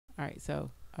All right. So,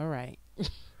 all right.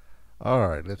 All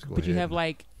right, let's go. But ahead. you have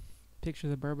like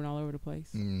pictures of bourbon all over the place.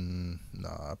 No,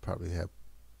 I probably have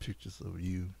pictures of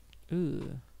you.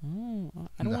 Ooh. Oh,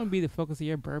 I don't want to be the focus of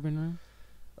your bourbon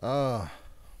room.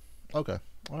 Okay.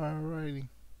 All righty.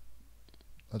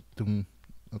 I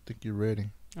think you're ready.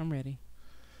 I'm ready.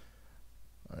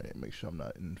 All right, make sure I'm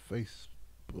not in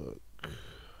Facebook.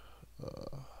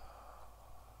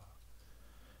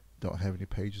 Don't have any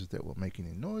pages that will make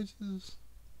any noises.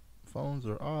 Phones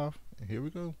are off. And here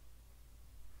we go.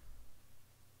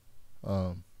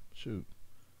 Shoot.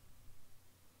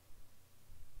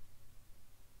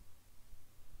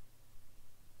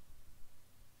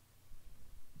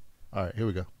 All right, here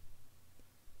we go.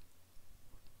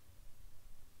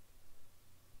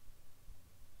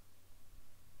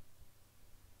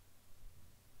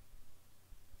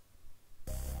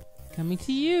 Coming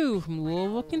to you from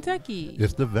Louisville, Kentucky.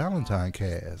 It's the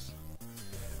ValentineCast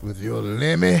with your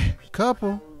Lemmy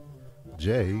couple,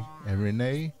 Jay and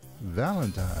Renee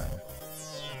Valentine.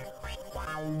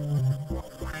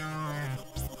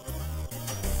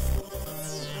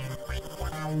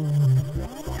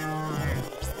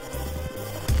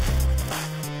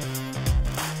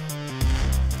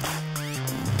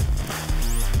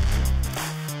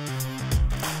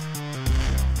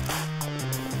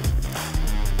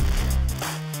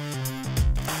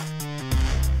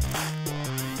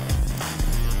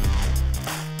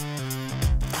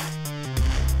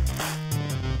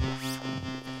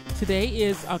 Today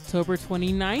is October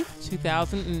 29th,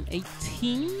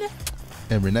 2018.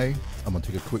 And Renee, I'm going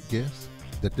to take a quick guess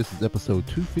that this is episode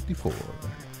 254.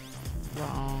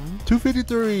 Wrong.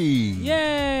 253.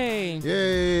 Yay.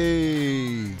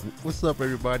 Yay. What's up,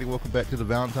 everybody? Welcome back to the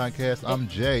ValentineCast. I'm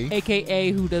Jay.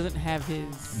 AKA who doesn't have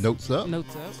his Notes up.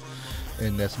 Notes up.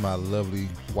 And that's my lovely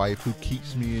wife who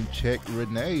keeps me in check.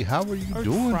 Renee, how are you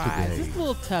doing today? It's a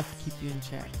little tough to keep you in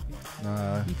check.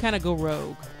 Nah. You kind of go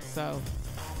rogue. So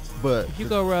But if you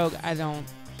go rogue, I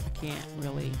can't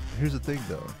really. Here's the thing,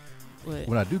 though. What?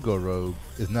 When I do go rogue,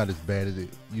 it's not as bad as it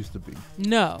used to be.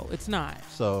 No, it's not.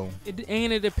 So it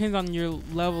depends on your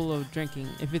level of drinking.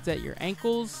 If it's at your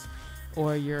ankles,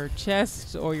 or your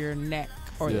chest, or your neck,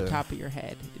 or the top of your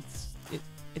head,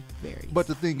 it varies. But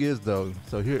the thing is, though,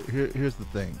 so here's the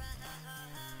thing.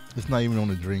 It's not even on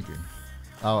the drinking.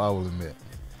 I will admit.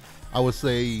 I would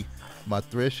say my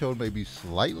threshold may be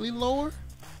slightly lower,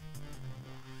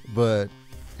 but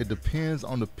it depends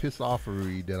on the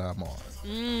piss-offery that I'm on.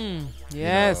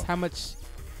 Yes. You know?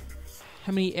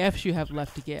 How many F's you have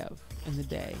left to give in the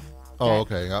day? Oh,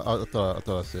 okay. I thought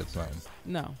I said something.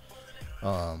 No.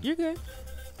 You're good.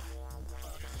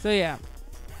 So yeah.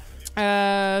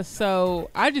 So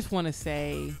I just want to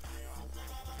say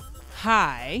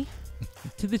hi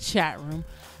to the chat room.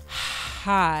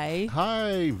 Hi.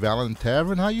 Hi,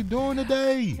 Valentine. How you doing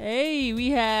today? Hey, we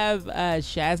have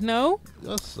Shazno.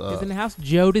 What's up? Is in the house.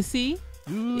 Jodeci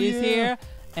is here.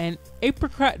 And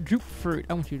apricot droop fruit.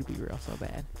 I want you to be real so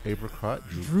bad. Apricot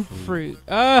droop fruit.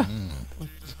 That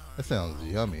sounds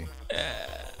yummy.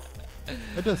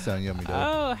 It does sound yummy, though.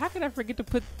 Oh, how could I forget to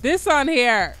put this on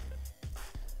here?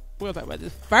 We'll talk about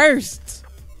this first.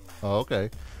 Oh,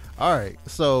 okay. All right.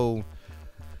 So,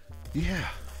 yeah,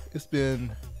 it's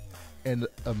been an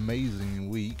amazing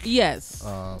week. Yes,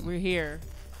 we're here.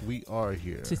 We are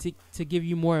here to give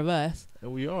you more of us.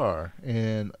 And we are,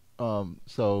 and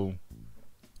so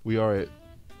we are at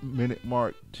minute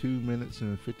mark 2 minutes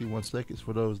and 51 seconds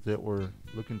for those that were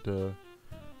looking to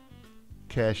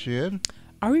cash in.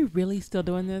 Are we really still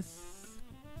doing this?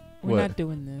 We're What? not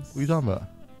doing this. What are you talking about?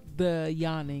 The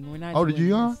yawning. We're not. Oh, doing did you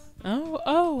yawn? this.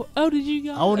 Oh! Did you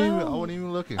yawn? I wasn't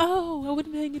even looking. Oh, I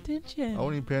wasn't paying attention. I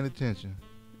wasn't even paying attention.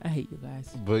 I hate you guys.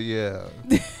 But yeah.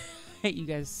 I hate you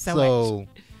guys so much. So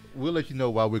we'll let you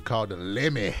know why we're called the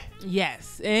Lemmy.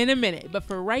 Yes, in a minute. But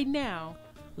for right now,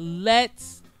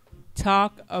 let's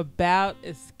talk about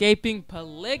escaping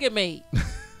polygamy.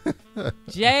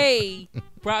 Jay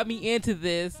brought me into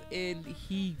this, and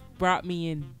he brought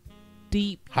me in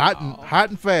deep. Hot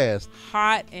and fast.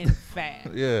 Hot and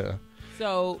fast. Yeah.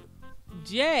 So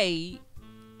Jay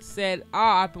said,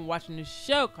 I've been watching this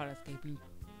show called Escaping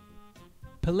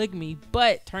Polygamy,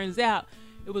 but turns out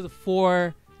it was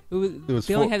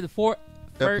they only had the four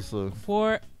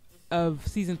of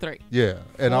season 3. Yeah.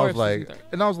 And I was like,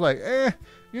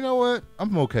 you know what?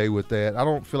 I'm okay with that. I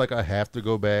don't feel like I have to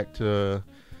go back to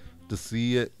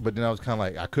see it. But then I was kind of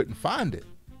like, I couldn't find it.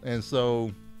 And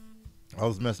so I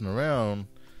was messing around,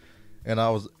 and I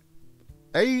was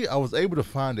able to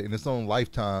find it, and it's on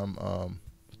Lifetime,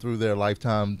 through their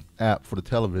Lifetime app for the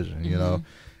television, you know.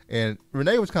 And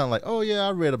Renee was kind of like, oh yeah,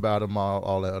 I read about them,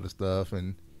 all that other stuff,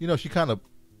 and you know, she kind of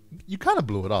you kind of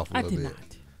blew it off a I little did bit.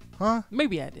 not. Huh?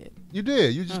 Maybe I did. You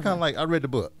did. You just kind of like, I read the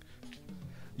book.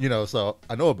 You know, so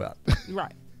I know about it.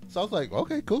 Right. So I was like,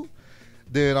 okay, cool.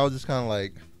 Then I was just kind of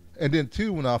like, and then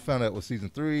too, when I found out it was season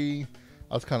 3,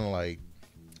 I was kind of like,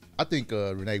 I think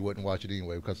Renee wouldn't watch it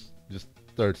anyway because just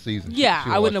third season. Yeah,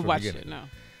 she I wouldn't have watch watched it. No.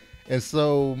 And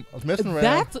so I was messing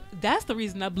around. That's the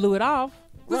reason I blew it off.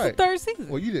 Was Right. the third season.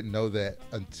 Well, you didn't know that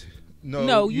until. No,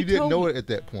 No, you you didn't told know me. it at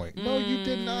that point. No, you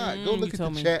did not. Go look you at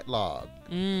told the me. chat log.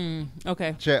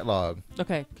 Okay. Chat log.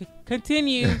 Okay.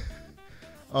 Continue.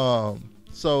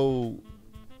 So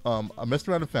I messed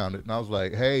around and found it, and I was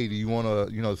like, "Hey, do you want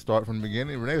to, start from the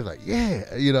beginning?" Renee was like, "Yeah,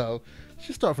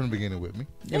 she'll start from the beginning with me."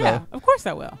 You know? Of course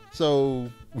I will. So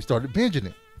we started binging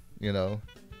it, and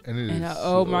it is.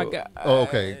 Oh my God. Oh,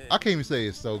 okay. I can't even say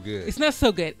it's so good. It's not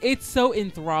so good. It's so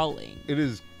enthralling. It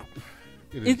is.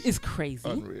 It is crazy.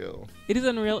 Unreal. It is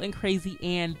unreal and crazy,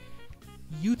 and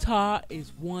Utah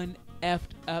is one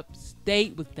effed up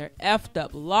state with their effed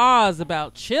up laws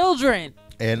about children.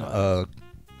 And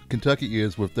Kentucky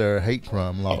is with their hate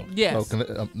crime law. Yes. So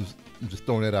I'm just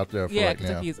throwing that out there for right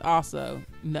Kentucky now. is also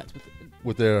nuts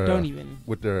With their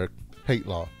with their hate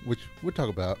law, which we'll talk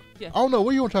about. Yeah. I don't know.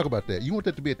 What do you want to talk about that? You want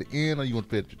that to be at the end, or you want it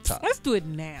to be at the top? Let's do it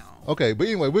now. Okay, but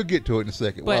anyway, we'll get to it in a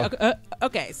second. But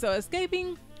okay, so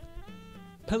escaping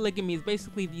polygamy is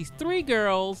basically these 3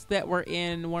 girls that were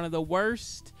in one of the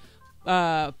worst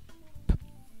polygamist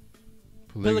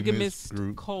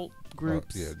group. cult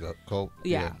groups. Cult.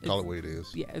 Yeah, call it what it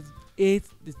is. Yeah,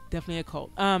 it's definitely a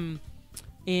cult.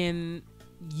 In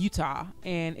Utah,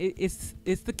 and it's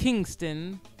the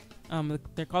Kingston.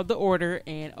 They're called the Order,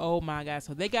 and oh my God,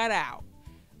 so they got out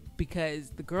because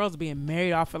the girls are being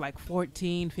married off at like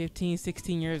 14, 15,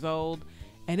 16 years old,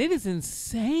 and it is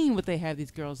insane what they have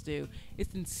these girls do.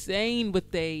 It's insane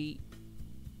what they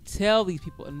tell these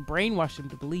people and brainwash them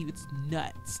to believe. It's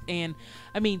nuts. And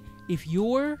I mean, if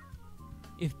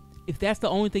that's the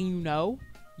only thing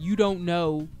you don't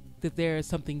know that there is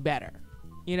something better.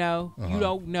 You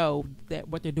don't know that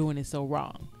what they're doing is so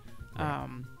wrong. Right.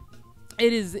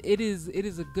 It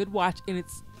is a good watch, and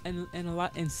it's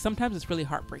and sometimes it's really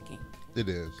heartbreaking. It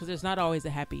is, because there's not always a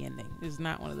happy ending. It's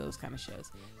not one of those kind of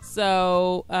shows.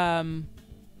 So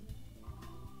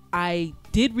I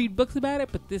did read books about it,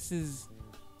 but this is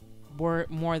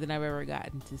more than I've ever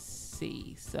gotten to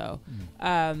see. So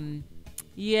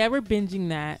yeah, we're binging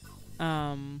that.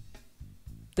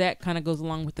 That kind of goes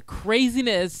along with the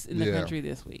craziness in the country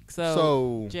this week.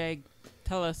 So Jay,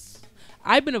 tell us.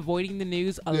 I've been avoiding the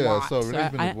news a lot. Yeah, so Renee's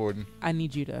been avoiding. I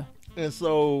need you to. And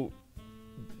so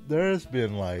there's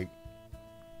been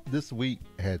this week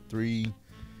had 3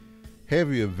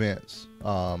 heavy events.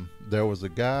 There was a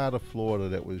guy out of Florida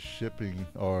that was shipping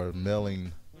or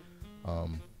mailing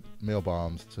mail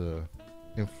bombs to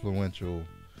influential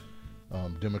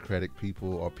Democratic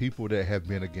people or people that have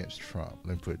been against Trump.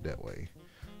 Let me put it that way.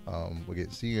 We're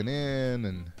getting CNN,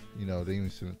 and they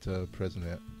even sent it to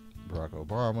President Barack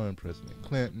Obama and President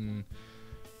Clinton.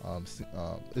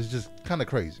 It's just kind of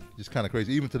crazy.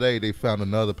 Even today, they found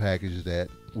another package that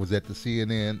was at the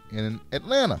CNN in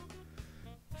Atlanta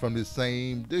from this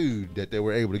same dude that they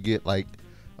were able to get a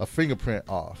fingerprint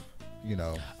off.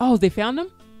 Oh, they found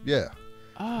him? Yeah.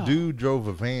 Oh. Dude drove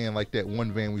a van like that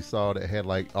one van we saw that had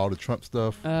all the Trump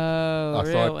stuff. Oh, I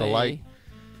really? saw it at the light.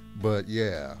 But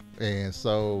yeah, and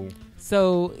so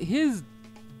his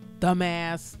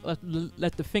dumbass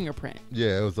left the fingerprint.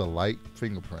 Yeah, it was a light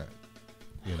fingerprint.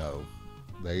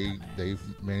 They've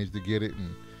managed to get it,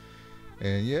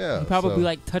 and yeah, he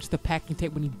probably touched the packing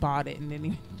tape when he bought it, and then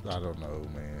he. I don't know,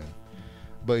 man,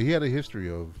 but he had a history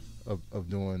of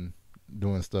doing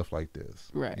stuff like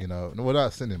this, right?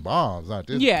 Without sending bombs, not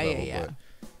this. Yeah, level, yeah.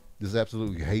 But just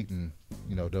absolutely hating,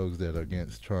 those that are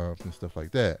against Trump and stuff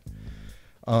like that.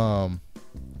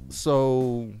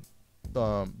 So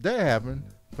that happened.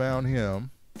 Found him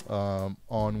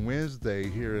on Wednesday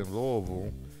here in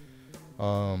Louisville.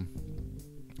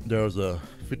 There was a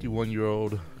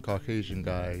 51-year-old Caucasian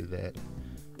guy that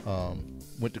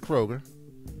went to Kroger,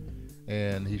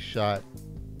 and he shot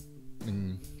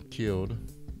and killed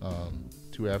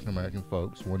 2 African-American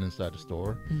folks, one inside the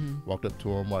store. Mm-hmm. Walked up to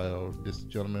him while this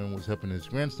gentleman was helping his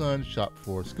grandson shop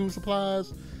for school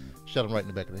supplies. Shot him right in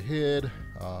the back of the head.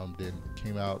 Then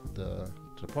came out to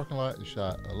the parking lot and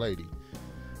shot a lady.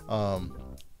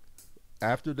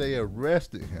 After they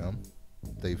arrested him,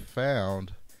 they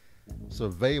found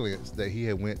surveillance that he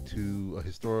had went to a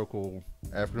historical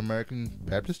African-American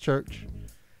Baptist church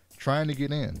trying to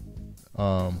get in.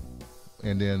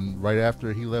 And then right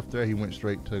after he left there, he went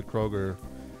straight to Kroger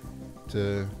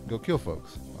to go kill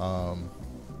folks.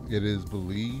 It is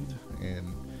believed,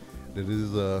 and that it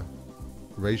is a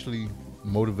racially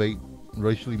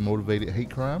motivated hate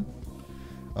crime.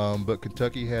 But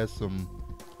Kentucky has some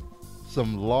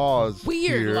laws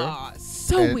weird here. laws.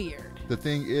 So and weird. The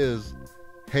thing is,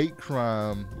 hate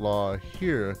crime law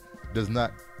here does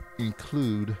not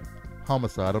include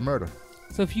homicide or murder.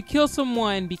 So if you kill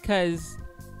someone because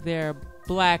they're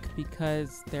black,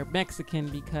 because they're Mexican,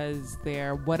 because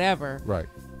they're whatever, right,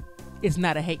 it's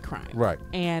not a hate crime. Right.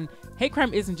 And hate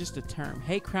crime isn't just a term.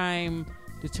 Hate crime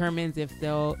determines if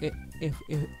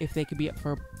they could be up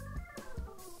for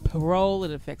parole.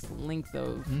 It affects the length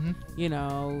of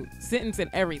sentence and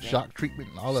everything. Shock treatment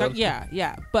and all that.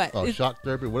 Yeah. But shock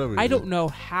therapy, whatever. I don't know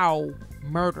how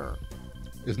murder.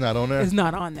 It's not on there? It's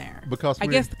not on there. Because I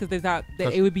guess because they thought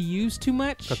that it would be used too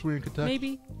much. Because we're in Kentucky?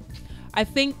 Maybe. I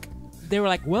think they were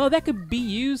like, well, that could be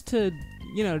used to,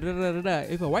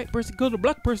 If a white person kills a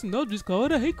black person, they'll just call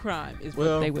it a hate crime. Is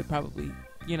what they would probably,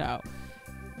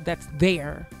 that's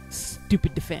their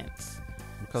stupid defense.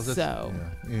 Because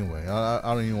anyway, I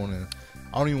don't even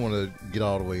want to get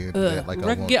all the way into that. Like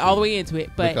we're gonna get all the way into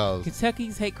it, but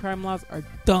Kentucky's hate crime laws are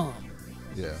dumb.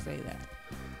 Yeah. Say that.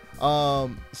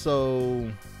 So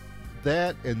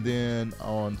that, and then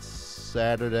on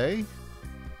Saturday,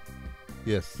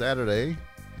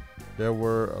 there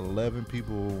were 11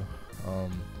 people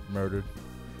murdered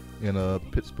in a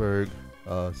Pittsburgh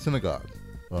synagogue.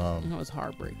 That was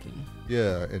heartbreaking.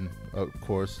 Yeah, and of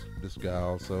course, this guy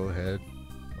also had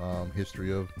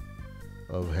history of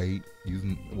hate.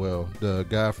 The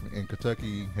guy in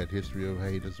Kentucky had history of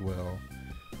hate as well.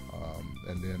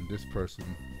 And then this person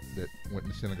that went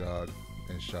to synagogue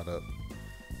and shot up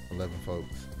 11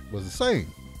 folks was the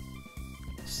same.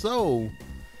 So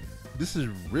this is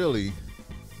really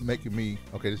making me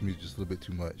this music's just a little bit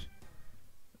too much.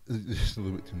 It's just a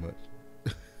little bit too much.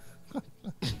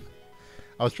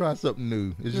 I was trying something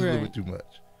new. It's just a little bit too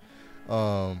much.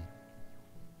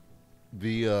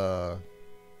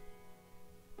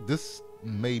 This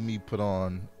made me put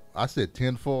on, I said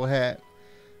tinfoil hat,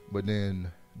 but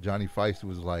then Johnny Feist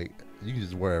was like, you can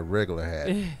just wear a regular hat.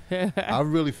 I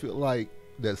really feel like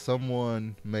that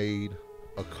someone made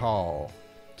a call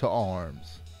to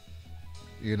arms,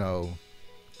 to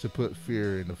put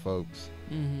fear into folks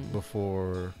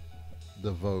before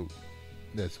the vote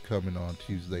that's coming on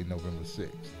Tuesday, November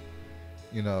 6th.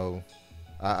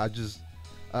 I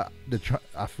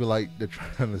feel like they're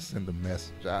trying to send a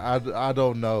message. I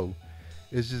don't know.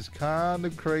 It's just kind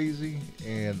of crazy,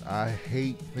 and I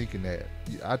hate thinking that.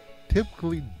 I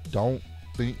typically don't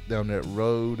think down that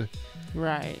road.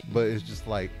 Right. But it's just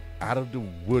like out of the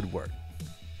woodwork.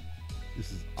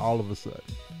 This is all of a sudden,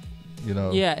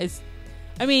 Yeah,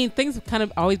 things have kind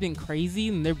of always been crazy,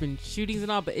 and there have been shootings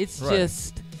and all, but it's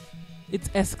just, it's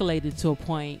escalated to a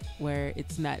point where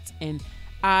it's nuts. And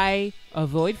I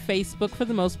avoid Facebook for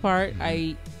the most part.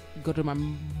 I go to my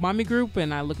mommy group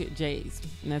and I look at Jay's,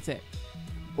 and that's it.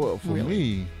 Well, for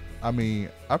me, I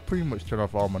pretty much turn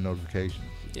off all my notifications.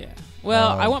 Yeah.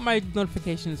 Well, I want my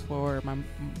notifications for my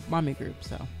mommy group,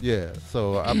 so. Yeah,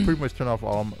 so I pretty much turn off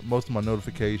most of my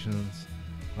notifications.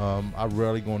 I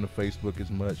rarely go into Facebook as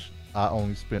much. I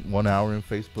only spent 1 hour in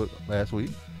Facebook last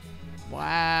week.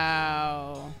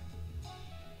 Wow.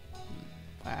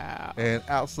 And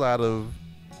outside of,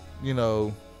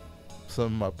 some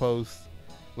of my posts,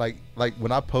 like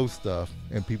when I post stuff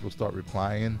and people start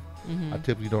replying, I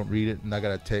typically don't read it. And I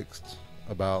got a text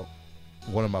about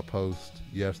one of my posts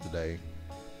yesterday,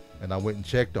 and I went and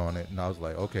checked on it, and I was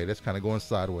like, okay, that's kind of going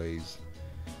sideways.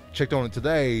 Checked on it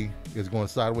today, it's going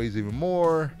sideways even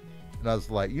more, and I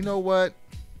was like, you know what?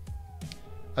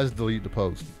 I just deleted the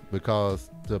post,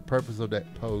 because the purpose of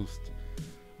that post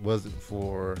wasn't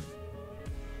for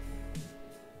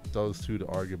those two to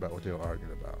argue about what they were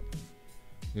arguing about.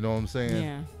 You know what I'm saying?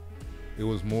 Yeah. It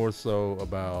was more so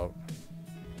about,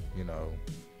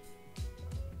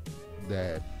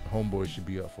 that homeboys should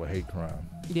be up for hate crime.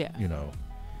 Yeah.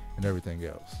 And everything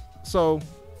else. So,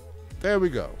 there we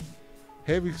go.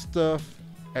 Heavy stuff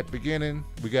at the beginning.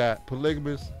 We got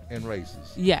polygamous and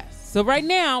racist. Yes. So right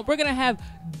now, we're going to have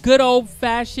good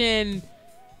old-fashioned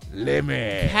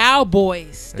Lemmy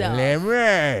cowboy stuff.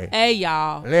 Lemmy. Hey,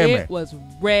 y'all. Lemmy. It was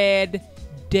Red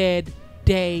Dead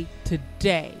Day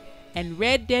today. And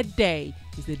Red Dead Day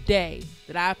is the day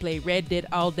that I played Red Dead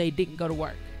all day, didn't go to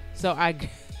work.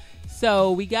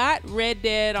 So we got Red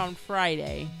Dead on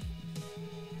Friday,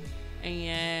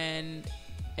 and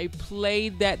I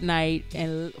played that night.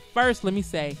 And first, let me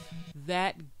say,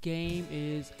 that game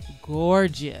is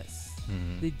gorgeous.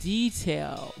 The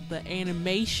detail, the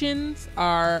animations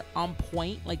are on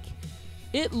point. Like,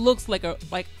 it looks like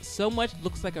so much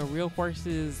looks like a real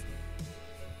horse's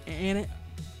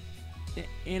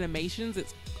animations.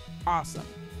 It's awesome.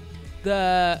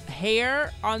 The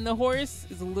hair on the horse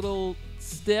is a little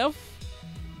stiff,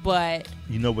 but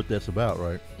you know what that's about,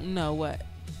 right? No, what?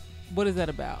 What is that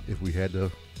about? If we had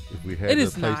the It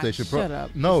is not. PlayStation Pro. Shut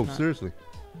up. No, It's not. seriously.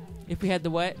 If we had the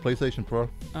what? PlayStation Pro,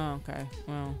 Oh, okay.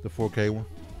 Well, the 4K one.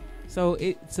 so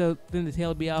then the tail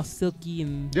would be all silky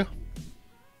and Yeah.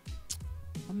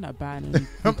 I'm not buying any.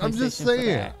 I'm just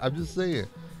saying. I'm just saying.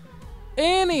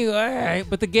 Anyway,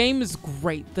 but the game is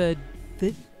great.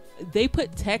 They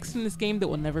put text in this game that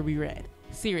will never be read.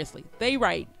 Seriously, they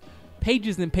write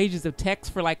pages and pages of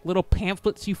text for like little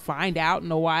pamphlets you find out in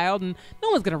the wild, and no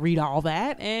one's gonna read all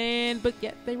that. But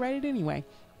yet they write it anyway.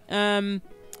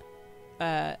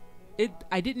 I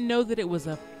didn't know that it was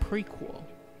a prequel.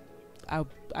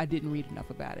 I didn't read enough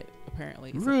about it.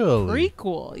 Apparently, it's really? a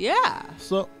prequel. Yeah.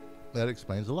 So that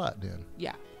explains a lot, then.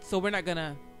 Yeah. So we're not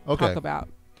gonna Okay. talk about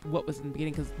what was in the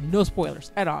beginning because no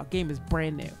spoilers at all. Game is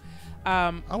brand new.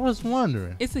 I was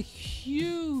wondering. It's a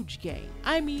huge game.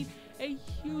 I mean, a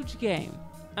huge game.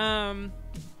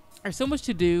 There's so much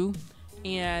to do,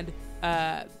 and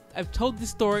I've told this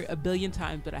story a billion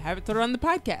times, but I haven't told it on the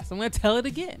podcast. I'm going to tell it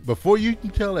again. Before you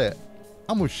can tell that,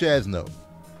 I'm with Shazno.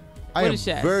 I am does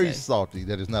Shaz very say? salty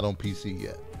that it's not on PC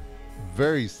yet.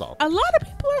 Very salty. A lot of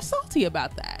people are salty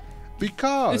about that.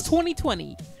 Because It's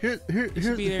 2020. here's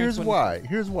be there in why.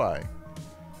 Here's why.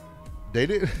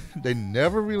 They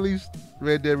never released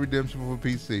Red Dead Redemption for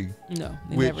PC. No,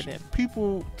 they which never did.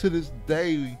 people to this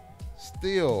day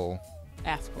still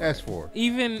Ask for it. for.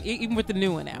 Even with the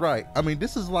new one out. Right. I mean,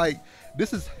 this is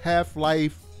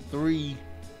Half-Life 3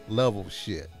 level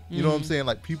shit. You know what I'm saying?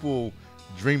 Like, people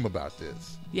dream about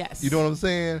this. Yes. You know what I'm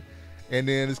saying? And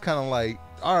then it's kind of like,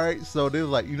 all right, so they're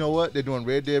like, you know what? They're doing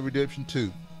Red Dead Redemption 2.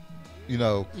 You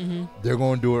know, they're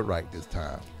going to do it right this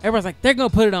time. Everyone's like, they're going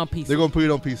to put it on PC. They're going to put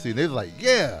it on PC. And they're like,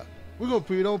 yeah, we're going to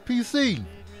put it on PC. And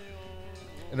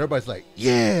everybody's like,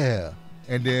 yeah.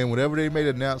 And then whenever they made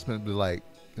an announcement, they're like,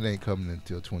 it ain't coming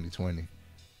until 2020.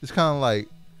 It's kind of like,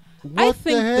 what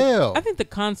the hell? I think the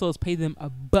consoles paid them a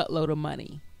buttload of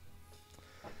money.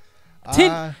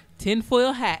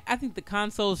 Tinfoil hat. I think the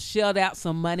consoles shelled out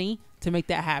some money to make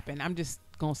that happen. I'm just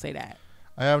going to say that.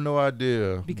 I have no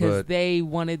idea. Because they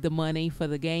wanted the money for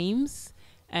the games.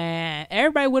 And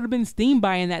everybody would have been Steam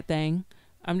buying that thing.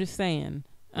 I'm just saying.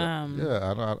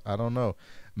 Yeah, I don't know.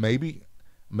 Maybe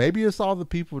it's all the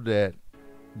people that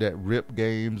rip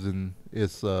games and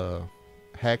it's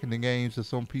hacking the games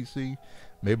that's on PC.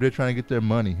 Maybe they're trying to get their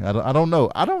money. I don't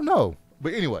know.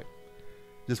 But anyway,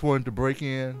 just wanted to break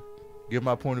in, give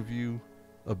my point of view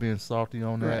of being salty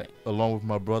on that, Right. along with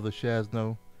my brother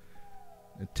Shazno.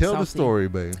 And tell the Salty. story,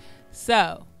 babe.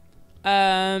 So,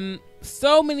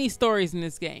 so many stories in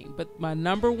this game. But my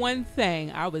number one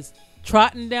thing, I was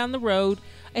trotting down the road.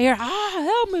 I hear,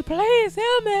 help me, please,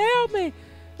 help me. I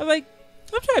was like,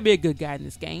 I'm trying to be a good guy in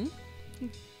this game.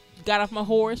 Got off my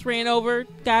horse, ran over,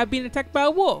 guy being attacked by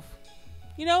a wolf.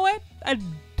 You know what? I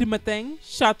did my thing,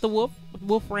 shot the wolf. The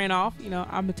wolf ran off. You know,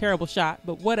 I'm a terrible shot,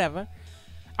 but whatever.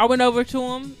 I went over to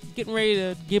him, getting ready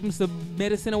to give him some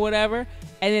medicine or whatever.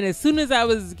 And then as soon as I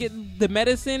was getting the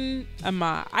medicine on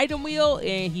my item wheel,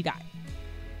 and he died.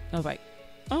 I was like,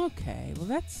 okay, well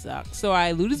that sucks. So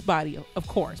I loot his body, of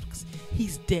course, because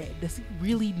he's dead. Does he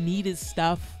really need his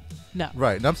stuff? No.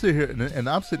 Right, and I'm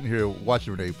sitting here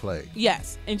watching Renee play.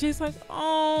 Yes, and she's like,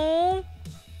 oh,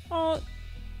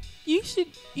 you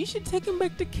should take him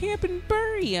back to camp and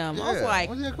bury him. I was Yeah, like,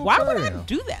 why why would bury I him?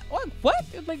 do that? What?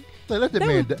 Like, Let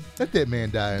that man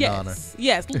die in honor.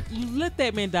 yes, let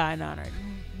that man die in honor.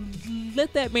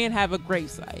 Let that man have a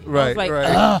gravesite. Right, I was like,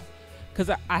 right. because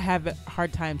I have a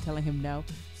hard time telling him no.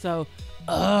 So,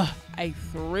 I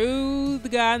threw the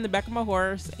guy in the back of my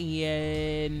horse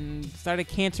and started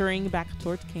cantering back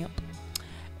towards camp.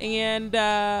 And,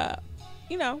 I'm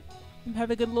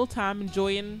having a good little time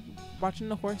enjoying watching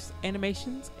the horse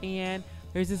animations. And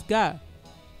there's this guy.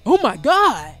 Oh my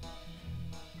God.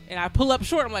 And I pull up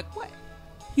short. I'm like, what?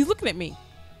 He's looking at me.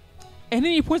 And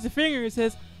then he points a finger and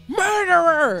says,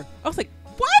 murderer. I was like,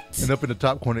 what? And up in the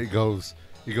top corner, it goes,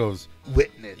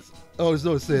 witness. Oh,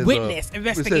 so it says Witness, It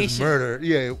investigation. says murder.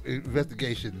 Yeah,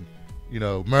 investigation.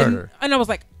 Murder. And I was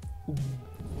like,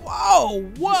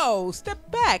 whoa,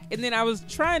 step back. And then I was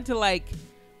trying to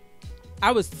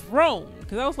I was thrown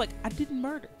because I was like, I didn't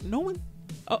murder. No one.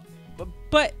 Oh,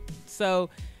 but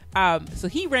so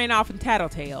he ran off and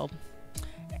tattletailed,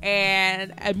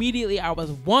 and immediately I was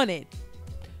wanted.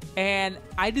 And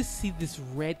I just see this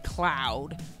red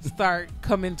cloud start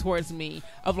coming towards me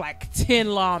of 10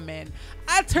 lawmen.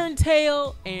 I turned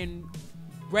tail and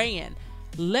ran.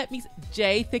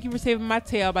 Jay, thank you for saving my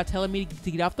tail by telling me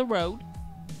to get off the road.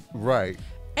 Right.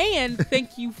 And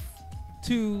thank you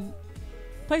to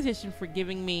PlayStation for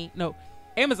giving me,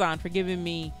 Amazon for giving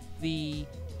me the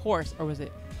horse, or was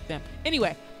it them?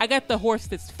 Anyway, I got the horse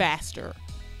that's faster.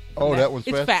 Oh, that was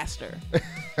faster.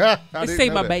 It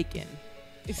saved my bacon.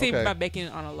 It saved my bacon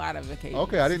on a lot of occasions.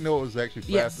 Okay, I didn't know it was actually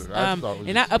faster. Yes. I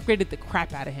upgraded the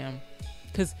crap out of him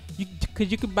because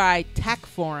you could buy tack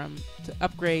for him to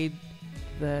upgrade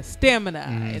the stamina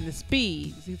and the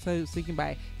speed. So you can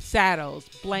buy saddles,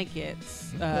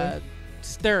 blankets,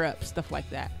 stirrups, stuff like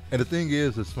that. And the thing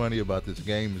is, that's funny about this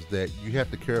game is that you have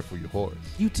to care for your horse.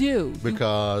 You do,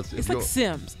 because it's like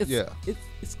Sims.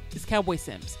 It's Cowboy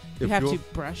Sims. You have to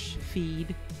brush,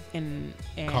 feed, and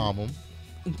calm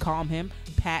him,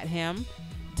 pat him,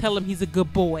 tell him he's a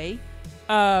good boy.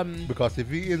 Because if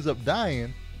he ends up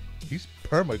dying, he's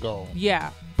perma-gone.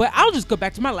 Yeah, but I'll just go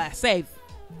back to my last save.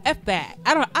 F that.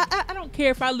 I don't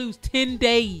care if I lose 10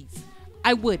 days.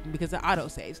 I wouldn't because of auto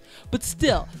saves. But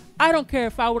still, I don't care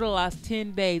if I would have lost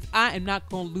 10 days. I am not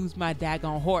going to lose my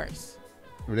daggone horse.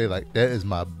 They're like, that is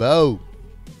my bow.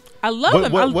 I love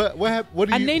him. What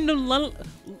do you... I named him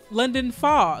London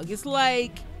Fog. It's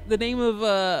like the name of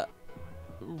a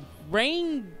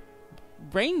rain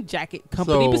jacket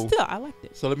company, but still, I liked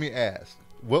it. So let me ask,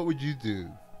 what would you do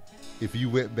if you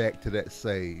went back to that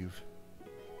save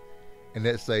and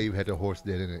that save had the horse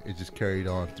dead in it? It just carried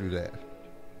on through that.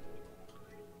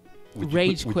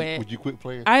 Quit. Would you quit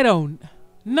playing? I don't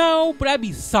know, but I'd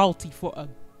be salty for a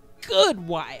good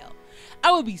while.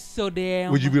 I would be so damn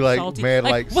Would you be like, salty. man,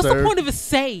 what's the point of a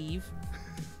save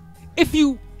if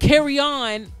you carry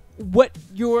on what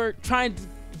you're trying to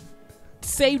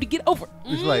save to get over?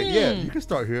 It's like, yeah, you can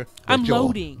start here. I'm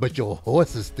loading. But your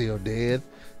horse is still dead.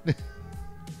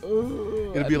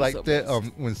 It'd be like so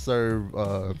that when Serve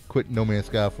quit No Man's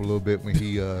Sky for a little bit when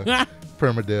he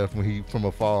permadeath when he from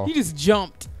a fall. He just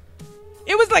jumped.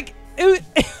 It was like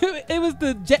it was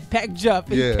the jetpack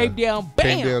jump. And he came down.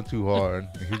 Bam. Came down too hard.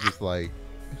 And he's just like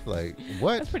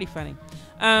what? That's pretty funny.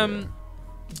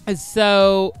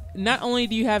 So not only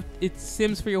do you have it's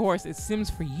Sims for your horse, it's Sims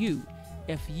for you.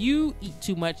 If you eat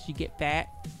too much, you get fat.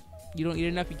 You don't eat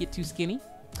enough, you get too skinny.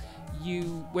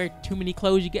 You wear too many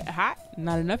clothes, you get hot.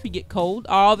 Not enough, you get cold.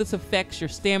 All this affects your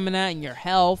stamina and your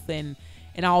health and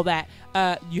all that.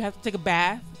 You have to take a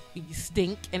bath. You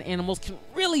stink, and animals can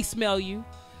really smell you,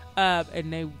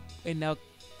 and they'll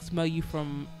smell you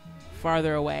from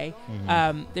farther away.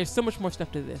 There's so much more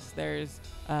stuff to this. There's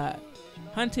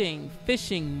hunting,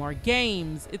 fishing, more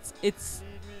games.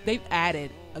 They've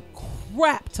added a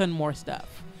crap ton more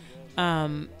stuff,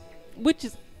 which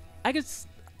is, I guess,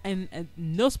 and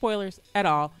no spoilers at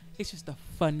all. It's just a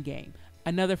fun game.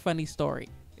 Another funny story.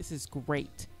 This is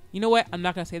great. You know what? I'm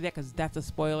not going to say that because that's a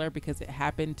spoiler because it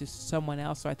happened to someone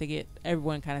else. So I think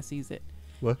everyone kind of sees it.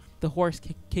 What? The horse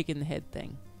kick in the head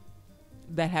thing.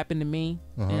 That happened to me.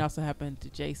 It also happened to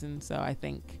Jason. So I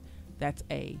think that's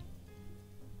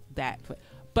that.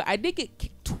 But I did get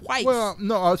kicked twice. Well,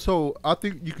 no. So I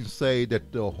think you can say that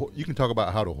you can talk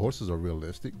about how the horses are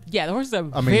realistic. Yeah, the horses are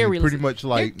very realistic. Pretty much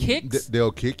like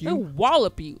they'll kick you. They'll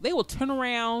wallop you. They will turn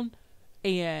around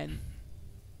and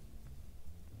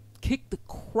kick the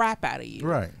crap out of you.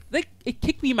 Right. It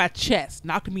kicked me in my chest,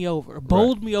 knocked me over,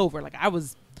 bowled me over. Like I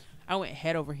went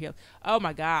head over heels. Oh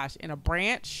my gosh! In a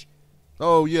branch.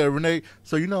 Oh yeah, Renee.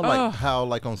 So you know how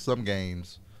like on some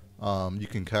games, you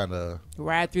can kind of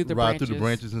ride through the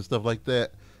branches and stuff like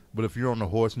that. But if you're on a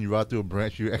horse and you ride through a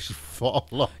branch, you actually fall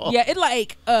off. Yeah, it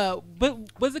but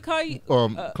what's it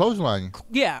called? Clothesline.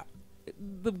 Yeah,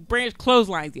 the branch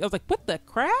clotheslines you. I was like, what the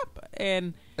crap?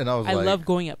 And I love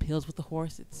going up hills with the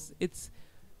horse. It's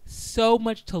so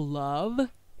much to love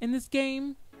in this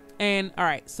game. And all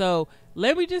right, so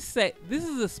let me just say this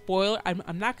is a spoiler.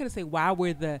 I'm not gonna say why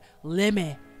we're the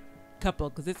Lemmy couple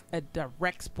because it's a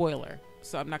direct spoiler.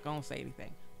 So I'm not gonna say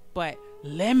anything. But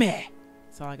Lemmy,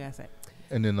 that's all I gotta say.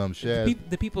 And then Shaz,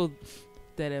 the people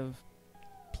that have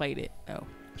played it. Oh,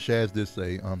 Shaz did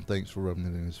say thanks for rubbing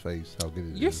it in his face. How good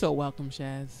it is. You're so welcome,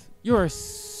 Shaz. You're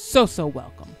so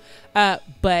welcome.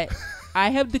 But I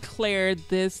have declared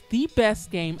this the best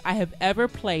game I have ever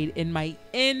played in my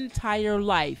entire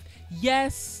life.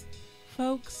 Yes,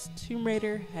 folks, Tomb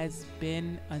Raider has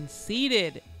been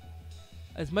unseated.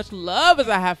 As much love as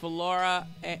I have for Lara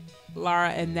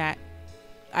and that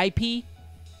IP,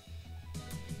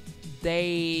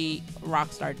 they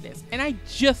rockstarred this. And I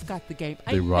just got the game.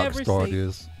 They rockstarred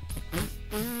this.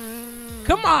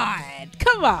 Come on.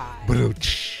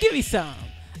 Give me some.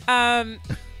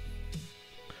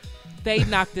 They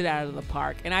knocked it out of the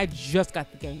park, and I just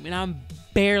got the game, and I'm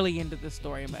barely into the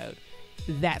story mode.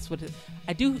 That's what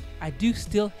I do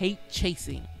still hate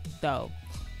chasing, though.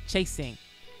 Chasing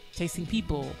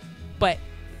people. But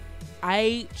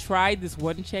I tried this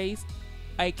one chase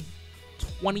like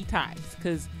 20 times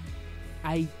because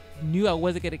I knew I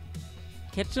wasn't going to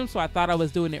catch him, so I thought I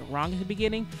was doing it wrong at the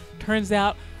beginning. Turns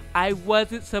out I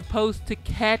wasn't supposed to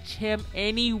catch him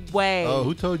anyway. Oh,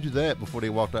 who told you that before they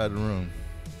walked out of the room?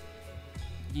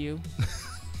 You.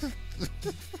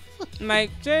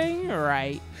 Like, Jay, you're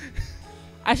right.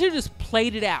 I should have just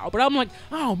played it out, but I'm like,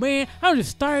 oh man, I'll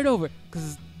just start it over.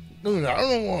 Cause dude, I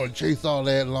don't want to chase all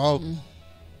that long.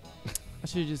 I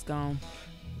should have just gone.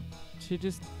 Should have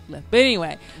just left. But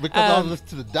anyway, because I was listening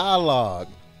to the dialogue,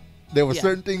 there were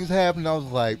certain things happening. I was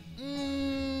like,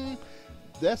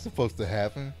 that's supposed to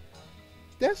happen.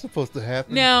 That's supposed to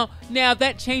happen. Now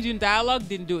that change in dialogue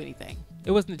didn't do anything.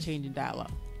 It wasn't a change in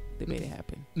dialogue that made it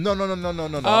happen. No.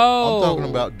 Oh. I'm talking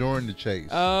about during the chase.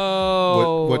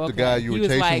 Oh, what the guy you were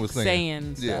chasing like was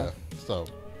saying. Stuff. Yeah. So.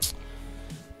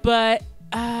 But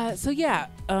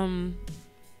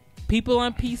people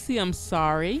on PC, I'm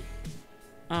sorry.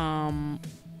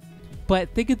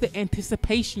 But think of the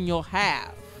anticipation you'll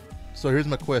have. So here's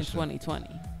my question. In 2020.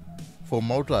 For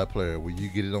multiplayer, will you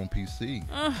get it on PC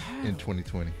in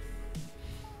 2020?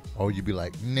 Or you be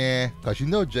like, nah, because you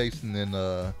know Jason and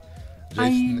Rob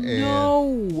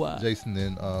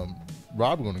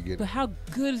are going to get it. But how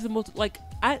good is the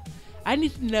I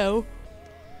need to know.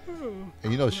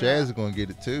 And you know Shaz is going to get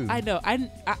it too. I know. I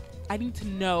need to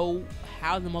know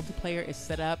how the multiplayer is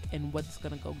set up and what's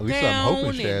going to go down. At least I'm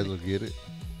hoping Shaz will get it.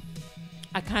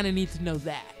 I kind of need to know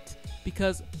that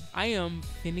because I am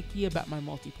finicky about my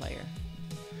multiplayer.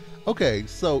 Okay,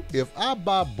 so if I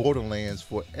buy Borderlands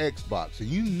for Xbox, and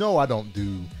you know I don't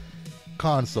do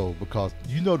console because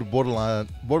you know the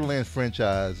Borderlands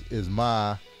franchise is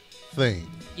my thing.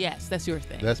 Yes, that's your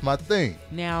thing. That's my thing.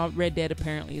 Now Red Dead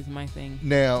apparently is my thing.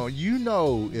 Now, you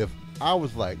know, if I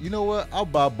was like, you know what, I'll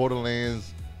buy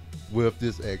Borderlands with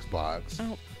this Xbox.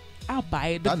 I'll buy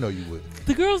it. I know you would.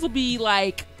 The girls will be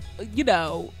like,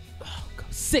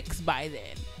 6 by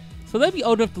then. So they'll be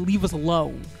old enough to leave us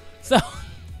alone. So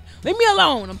leave me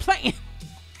alone. I'm playing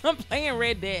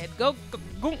Red Dead. Go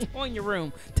in your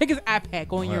room. Take his iPad.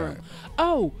 Go in your room.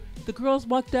 Oh, the girls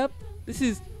walked up. This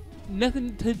is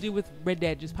nothing to do with Red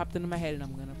Dead. Just popped into my head, and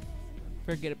I'm gonna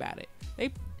forget about it.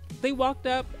 They walked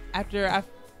up after I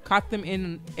caught them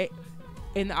in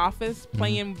the office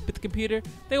playing with the computer.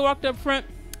 They walked up front.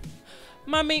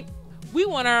 Mommy, we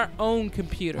want our own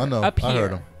computer. I know. Up here. I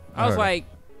heard them.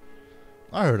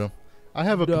 I heard them. I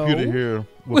have a computer here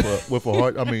with a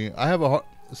hard. I mean, I have a hard.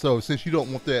 So since you don't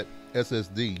want that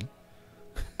SSD,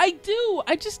 I do.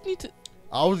 I just need to.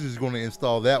 I was just going to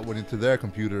install that one into their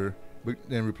computer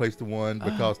and replace the one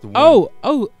because the one.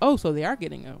 Oh! So they are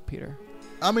getting a computer.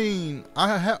 I mean,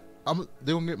 they're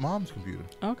gonna get mom's computer.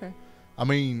 Okay. I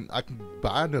mean, I can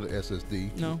buy another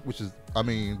SSD. No. Which is,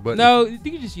 but no, you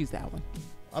can just use that one.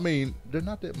 I mean, they're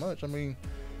not that much. I mean,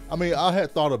 I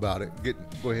had thought about it.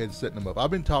 Go ahead and set them up.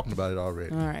 I've been talking about it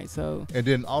already. All right, so. And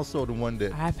then also the one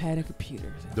that I've had a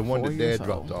computer. The one that Dad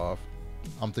dropped off.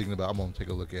 I'm thinking about. I'm gonna take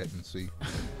a look at it and see.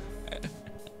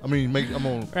 I mean, I'm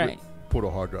gonna pull the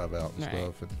hard drive out and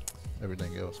stuff and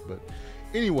everything else. But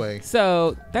anyway.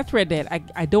 So that's Red Dead.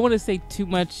 I don't want to say too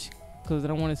much because I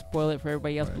don't want to spoil it for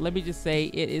everybody else. Right. But let me just say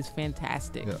it is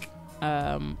fantastic.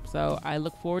 Yeah. So I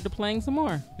look forward to playing some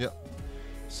more. Yep.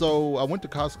 So I went to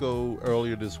Costco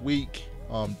earlier this week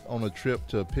on a trip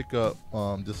to pick up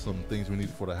just some things we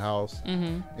needed for the house.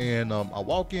 Mm-hmm. And I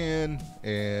walk in,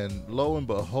 and lo and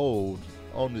behold,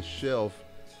 on the shelf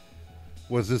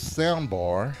was this sound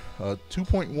bar,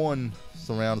 2.1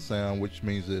 surround sound, which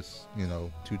means it's 2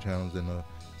 channels and a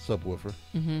subwoofer.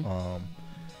 Mm-hmm.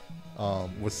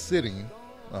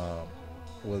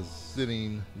 Was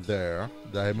sitting there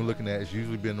that I had been looking at. It's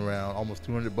usually been around almost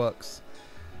 $200.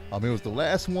 It was the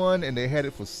last one, and they had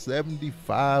it for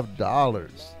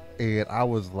 $75, and I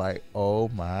was like, "Oh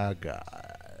my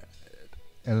god!"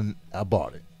 And I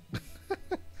bought it.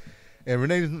 And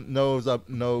Renee knew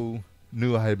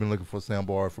I had been looking for a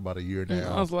soundbar for about a year now. And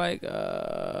I was like,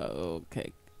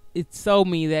 "Okay." It sold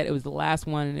me that it was the last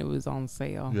one, and it was on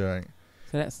sale. Yeah. Right.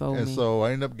 So that sold me. And so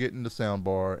I ended up getting the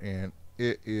soundbar, and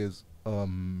it is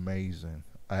amazing.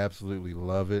 I absolutely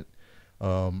love it.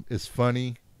 It's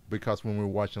funny. Because when we're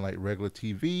watching like regular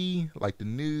TV, like the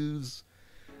news,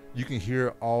 you can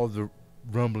hear all the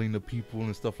rumbling of people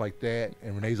and stuff like that.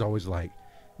 And Renee's always like,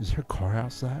 "Is her car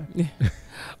outside?" Yeah.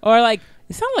 Or like,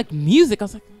 it sounded like music. I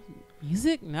was like,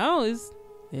 "Music? No, it's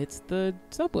the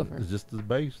subwoofer. It's just the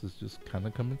bass. It's just kind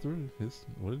of coming through. It's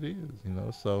what it is,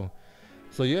 So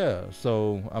So yeah,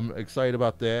 so I'm excited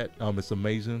about that. It's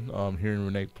amazing. Hearing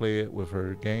Renee play it with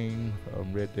her game,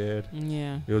 Red Dead.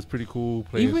 Yeah. It was pretty cool.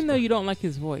 Even though you don't like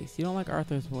his voice, you don't like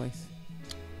Arthur's voice.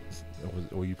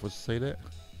 Were you supposed to say that?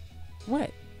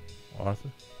 What? Arthur?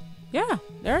 Yeah,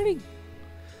 they already.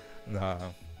 Nah,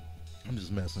 I'm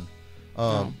just messing.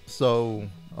 Oh. So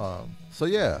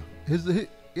yeah, he's a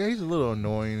little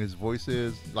annoying. His voice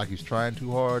is like he's trying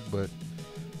too hard, but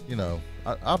you know,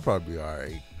 I'll probably be all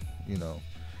right. You know,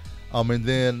 and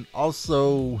then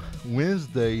also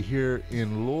Wednesday here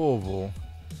in Louisville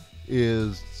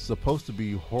is supposed to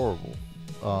be horrible,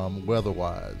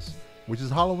 weather-wise, which is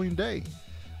Halloween Day.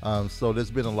 So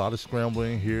there's been a lot of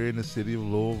scrambling here in the city of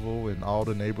Louisville and all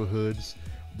the neighborhoods.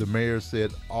 The mayor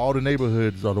said all the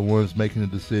neighborhoods are the ones making the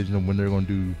decision of when they're going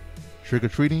to do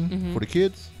trick-or-treating for the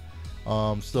kids.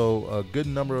 So a good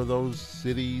number of those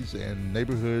cities and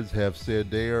neighborhoods have said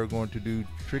they are going to do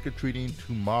trick-or-treating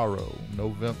tomorrow,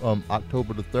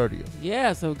 October the 30th.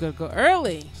 Yeah, so we're going to go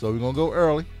early. So we're going to go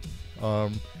early,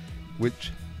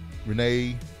 which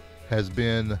Renee has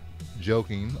been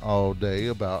joking all day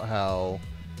about how,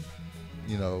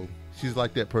 you know, she's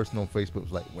like that person on Facebook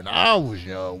who's like, when I was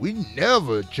young, we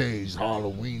never changed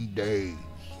Halloween days.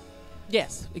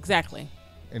 Yes, exactly.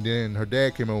 And then her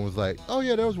dad came in and was like, oh,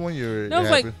 yeah, there was one year it I was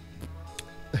happened.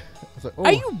 I was like, oh.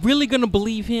 Are you really going to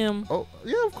believe him? Oh,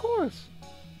 yeah, of course.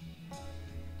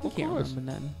 I can't remember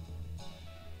nothing.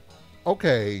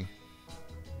 Okay.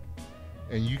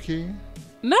 And you can?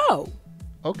 No.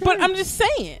 Okay. But I'm just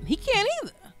saying, he can't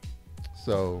either.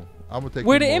 So, I'm going to take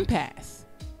We're the impasse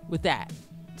with that.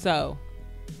 So.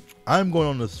 I'm going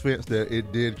on the fence that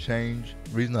it did change.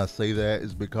 The reason I say that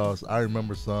is because I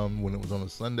remember some when it was on a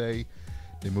Sunday.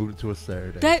 They moved it to a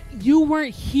Saturday. That you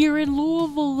weren't here in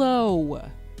Louisville, though.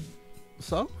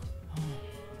 So?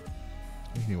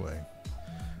 Anyway.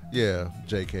 Yeah,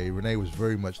 JK. Renee was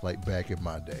very much like back in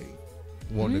my day.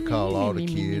 Wanted to call all the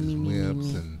kids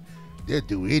wimps and they'll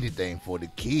do anything for the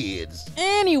kids.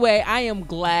 Anyway, I am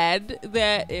glad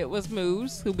that it was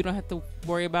moved so we don't have to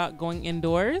worry about going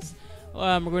indoors.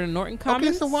 We're going to Norton Commons.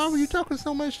 Okay, so why were you talking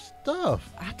so much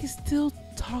stuff? I can still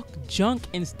talk junk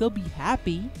and still be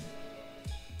happy.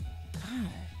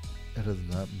 That does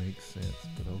not make sense,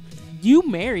 but okay. You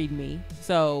married me,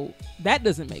 so that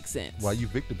doesn't make sense. Why are you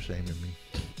victim shaming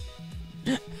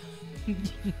me?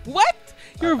 What?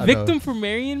 You're a victim know. for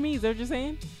marrying me? Is that what you're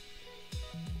saying?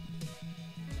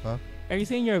 Huh? Are you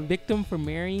saying you're a victim for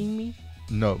marrying me?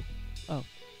 No. Oh.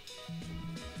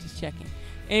 Just checking.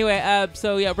 Anyway,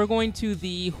 so yeah, we're going to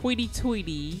the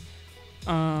hoity-toity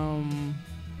Norton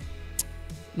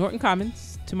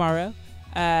Commons tomorrow.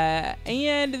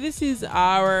 And this is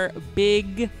our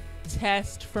big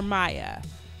test for Maya.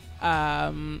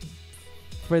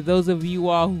 For those of you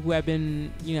all who have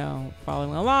been,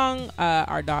 following along,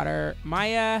 our daughter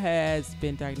Maya has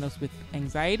been diagnosed with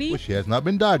anxiety. Well, she has not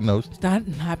been diagnosed.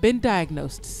 Not been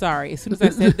diagnosed. Sorry. As soon as I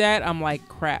said that, I'm like,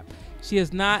 crap. She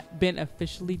has not been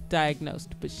officially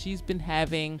diagnosed, but she's been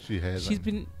having. She's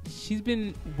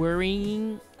been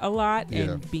worrying a lot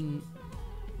and being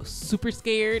super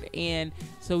scared, and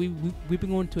so we've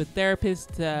been going to a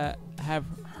therapist to have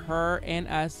her and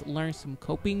us learn some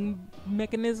coping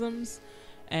mechanisms,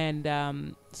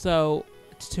 and so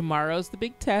tomorrow's the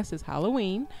big test. Is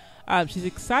Halloween. She's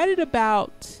excited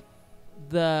about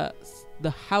the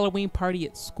Halloween party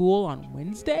at school on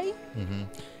Wednesday.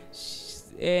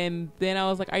 And then I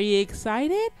was like, are you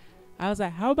excited? I was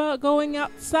like, how about going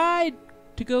outside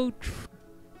to go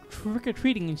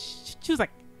trick-or-treating? And she was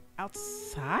like,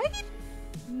 outside?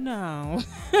 No.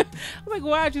 I was like,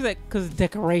 why? She's like, because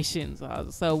decorations.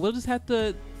 So we'll just have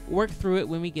to work through it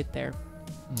when we get there.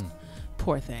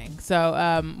 Poor thing. So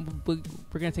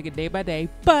we're going to take it day by day.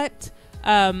 But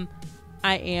I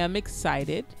am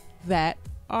excited that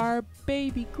our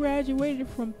baby graduated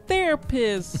from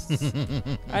therapists.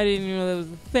 I didn't know that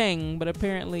was a thing, but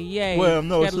apparently, yay. Well,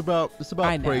 no, it's about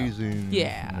praising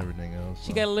and everything else.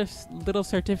 She got a little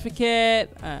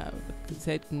certificate.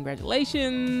 Said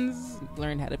congratulations.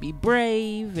 Learned how to be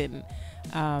brave, and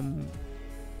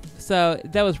so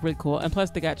that was really cool. And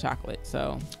plus, they got chocolate.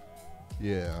 So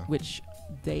yeah, which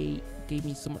they gave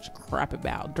me so much crap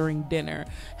about during dinner.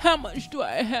 How much do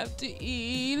I have to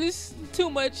eat? It's too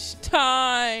much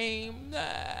time.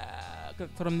 I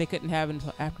told them they couldn't have it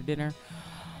until after dinner.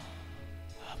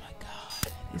 Oh my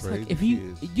god! It's Crazy like if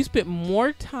you spent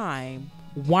more time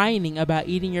whining about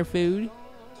eating your food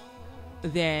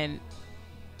than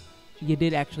you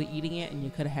did actually eating it, and you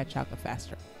could have had chocolate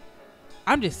faster.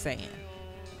 I'm just saying,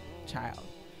 child.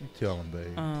 You tell them,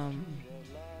 babe.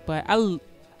 But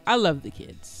I love the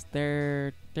kids.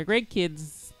 They're great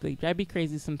kids. they drive me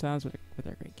crazy sometimes with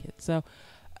our great kids. So,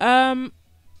 I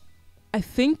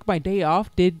think my day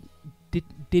off did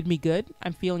me good.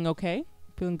 I'm feeling okay.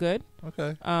 Feeling good.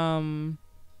 Okay.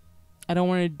 I don't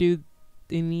want to do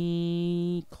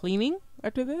any cleaning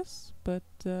after this, but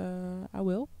I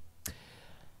will.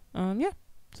 Yeah.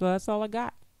 So that's all I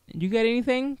got. You got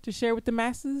anything to share with the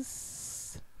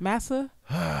masses? Massa?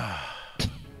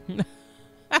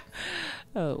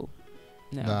 Oh,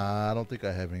 no. Nah, I don't think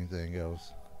I have anything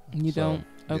else. You don't?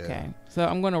 Yeah. Okay. So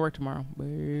I'm going to work tomorrow.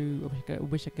 Boo. I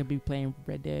wish I could be playing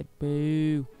Red Dead.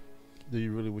 Boo. Do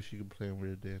you really wish you could play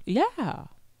Red Dead? Yeah.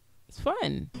 It's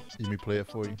fun. Let me play it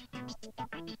for you.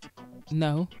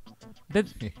 No.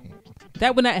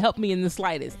 That would not help me in the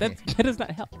slightest. That does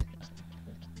not help.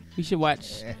 We should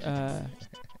watch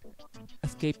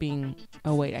Escaping.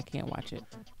 Oh, wait. I can't watch it.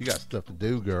 You got stuff to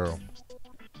do, girl.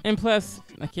 And plus,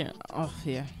 I can't. Oh,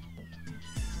 yeah.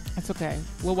 That's okay.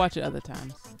 We'll watch it other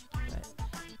times. But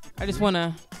I just want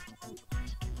to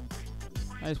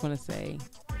say,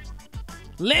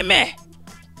 Lemmy!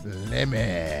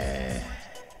 Lemmy!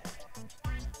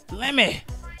 Lemmy!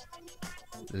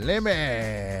 Lemmy!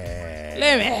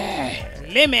 Lemmy!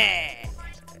 Lemmy!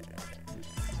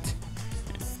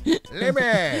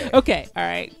 Lemmy! Okay, all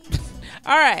right.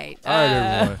 All right,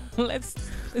 everyone. Let's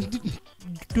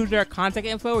do their contact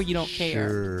info, or you don't care?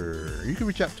 Sure. You can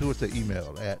reach out to us at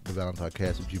email at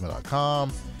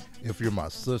thevalentinecast@gmail.com. If you're my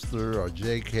sister or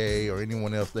JK or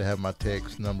anyone else that have my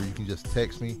text number, you can just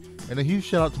text me. And a huge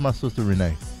shout out to my sister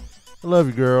Renee. I love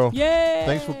you, girl. Yay!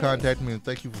 Thanks for contacting me, and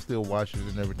thank you for still watching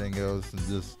and everything else. And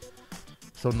just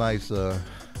so nice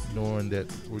knowing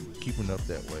that we're keeping up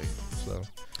that way. So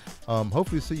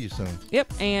hopefully see you soon.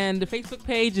 Yep, and the Facebook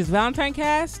page is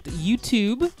ValentineCast.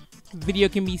 YouTube video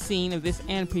can be seen of this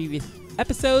and previous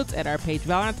episodes at our page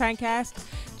ValentineCast.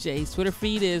 Jay's Twitter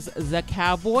feed is The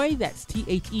Cowboy. That's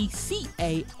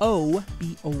TheCaoboi.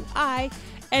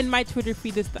 And my Twitter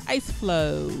feed is The Ice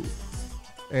Flow.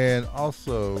 And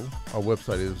also, our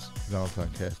website is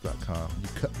ValentineCast.com. You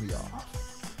cut me off.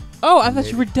 Oh, I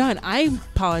thought you were done. I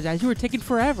apologize. You were taking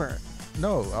forever.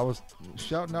 No, I was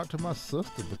shouting out to my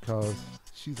sister because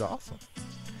she's awesome.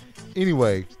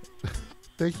 Anyway,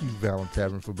 thank you,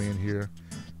 Valentine, for being here.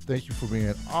 Thank you for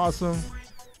being awesome.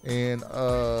 And,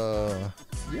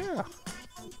 yeah.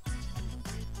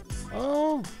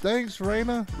 Oh, thanks,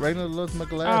 Raina. Raina loves my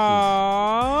glasses.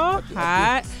 Aww,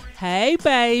 hot. Hey,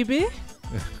 baby.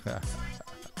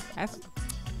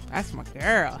 That's my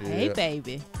girl. Yeah. Hey,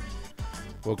 baby.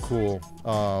 Well, cool.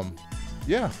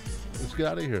 Yeah, let's get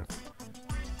out of here.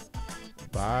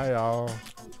 Bye, y'all.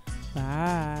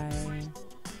 Bye.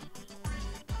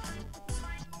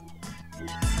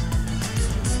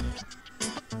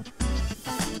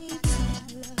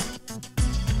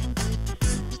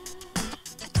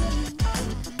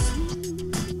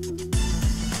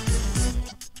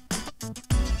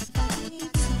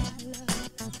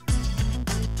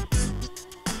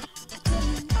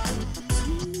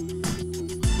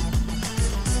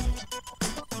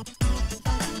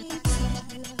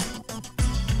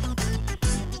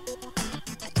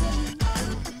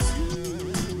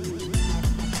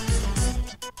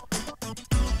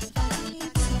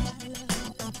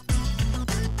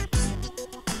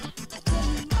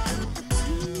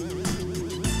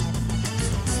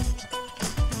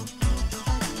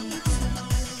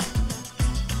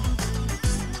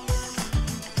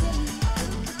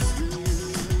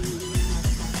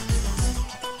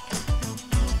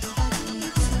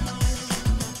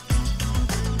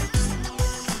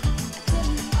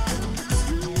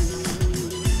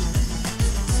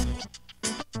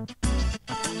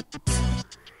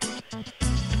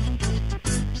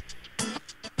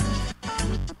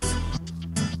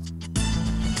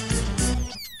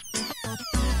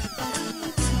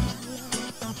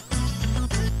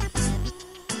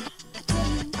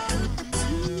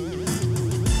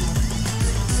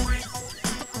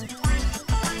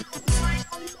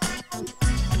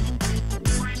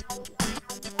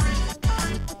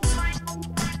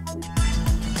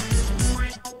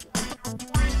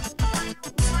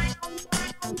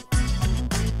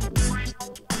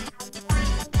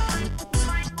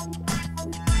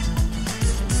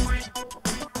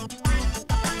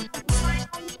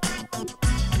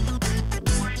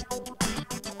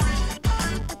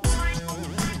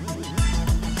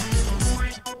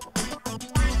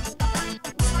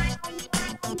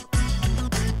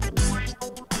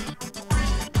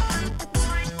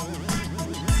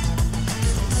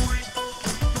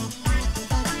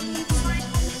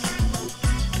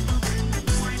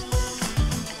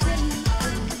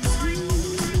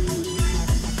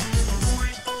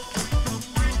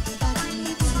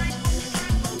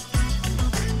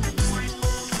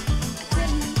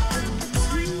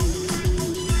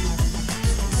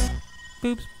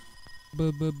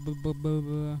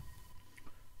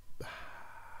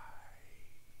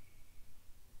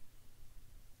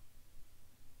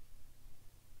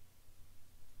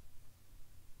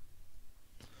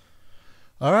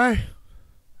 All right.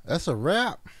 That's a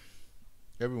wrap.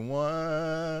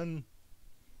 Everyone.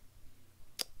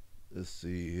 Let's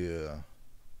see here.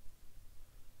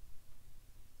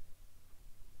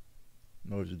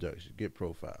 No introduction. Get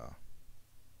profile.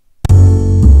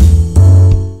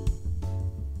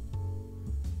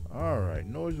 All right.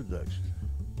 No introduction.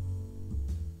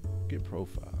 Get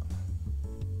profile.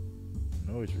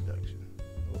 Noise reduction.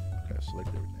 Oh, I gotta select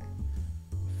everything.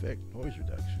 Effect. Noise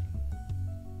reduction.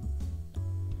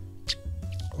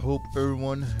 I hope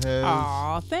everyone has.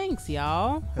 Aw, thanks,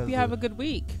 y'all. Hope you have a good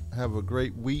week. Have a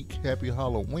great week. Happy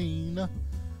Halloween.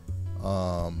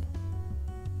 Oh,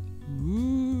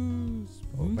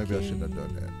 maybe I shouldn't have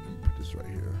done that. Let me put this right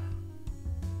here.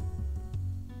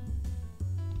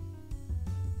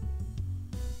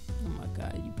 Oh my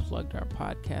God, you plugged our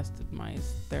podcast at my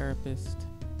therapist.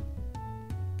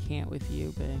 Can't with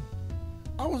you, babe.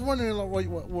 I was wondering like,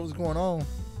 what was going on.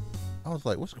 I was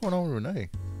like, what's going on with Renee?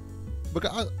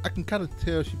 Because I can kind of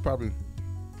tell she probably.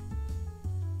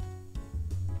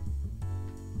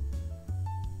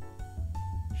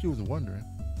 She was wondering.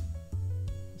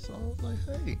 So I was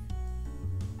like, hey.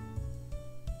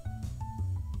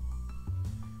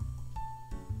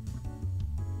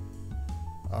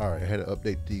 Alright, I had to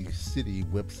update the city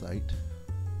website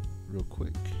real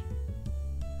quick.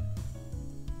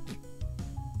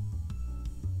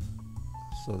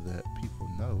 So that people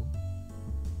know.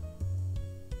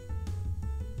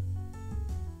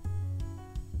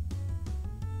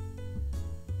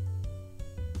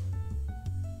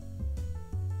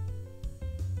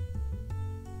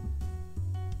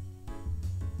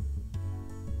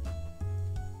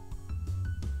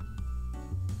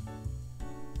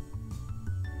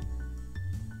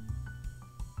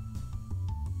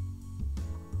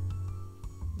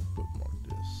 Bookmark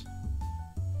this.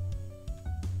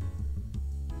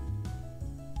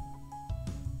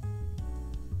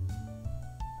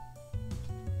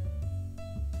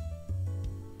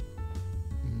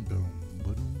 Boom,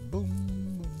 boom, boom,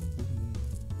 boom.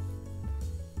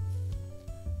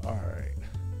 All right,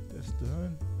 that's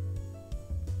done.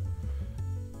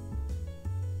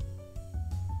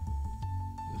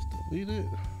 Just delete it.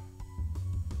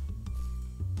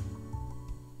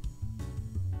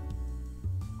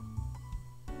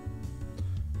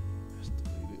 Just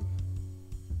delete it.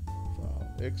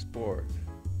 File export.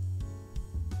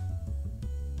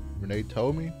 Renee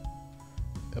told me.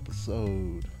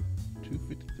 Episode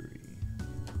 253.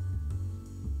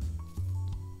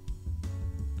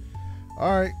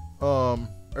 All right,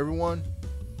 everyone,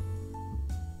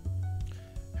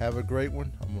 have a great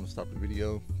one. I'm gonna stop the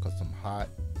video because I'm hot.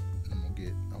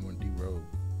 I'm gonna derobe.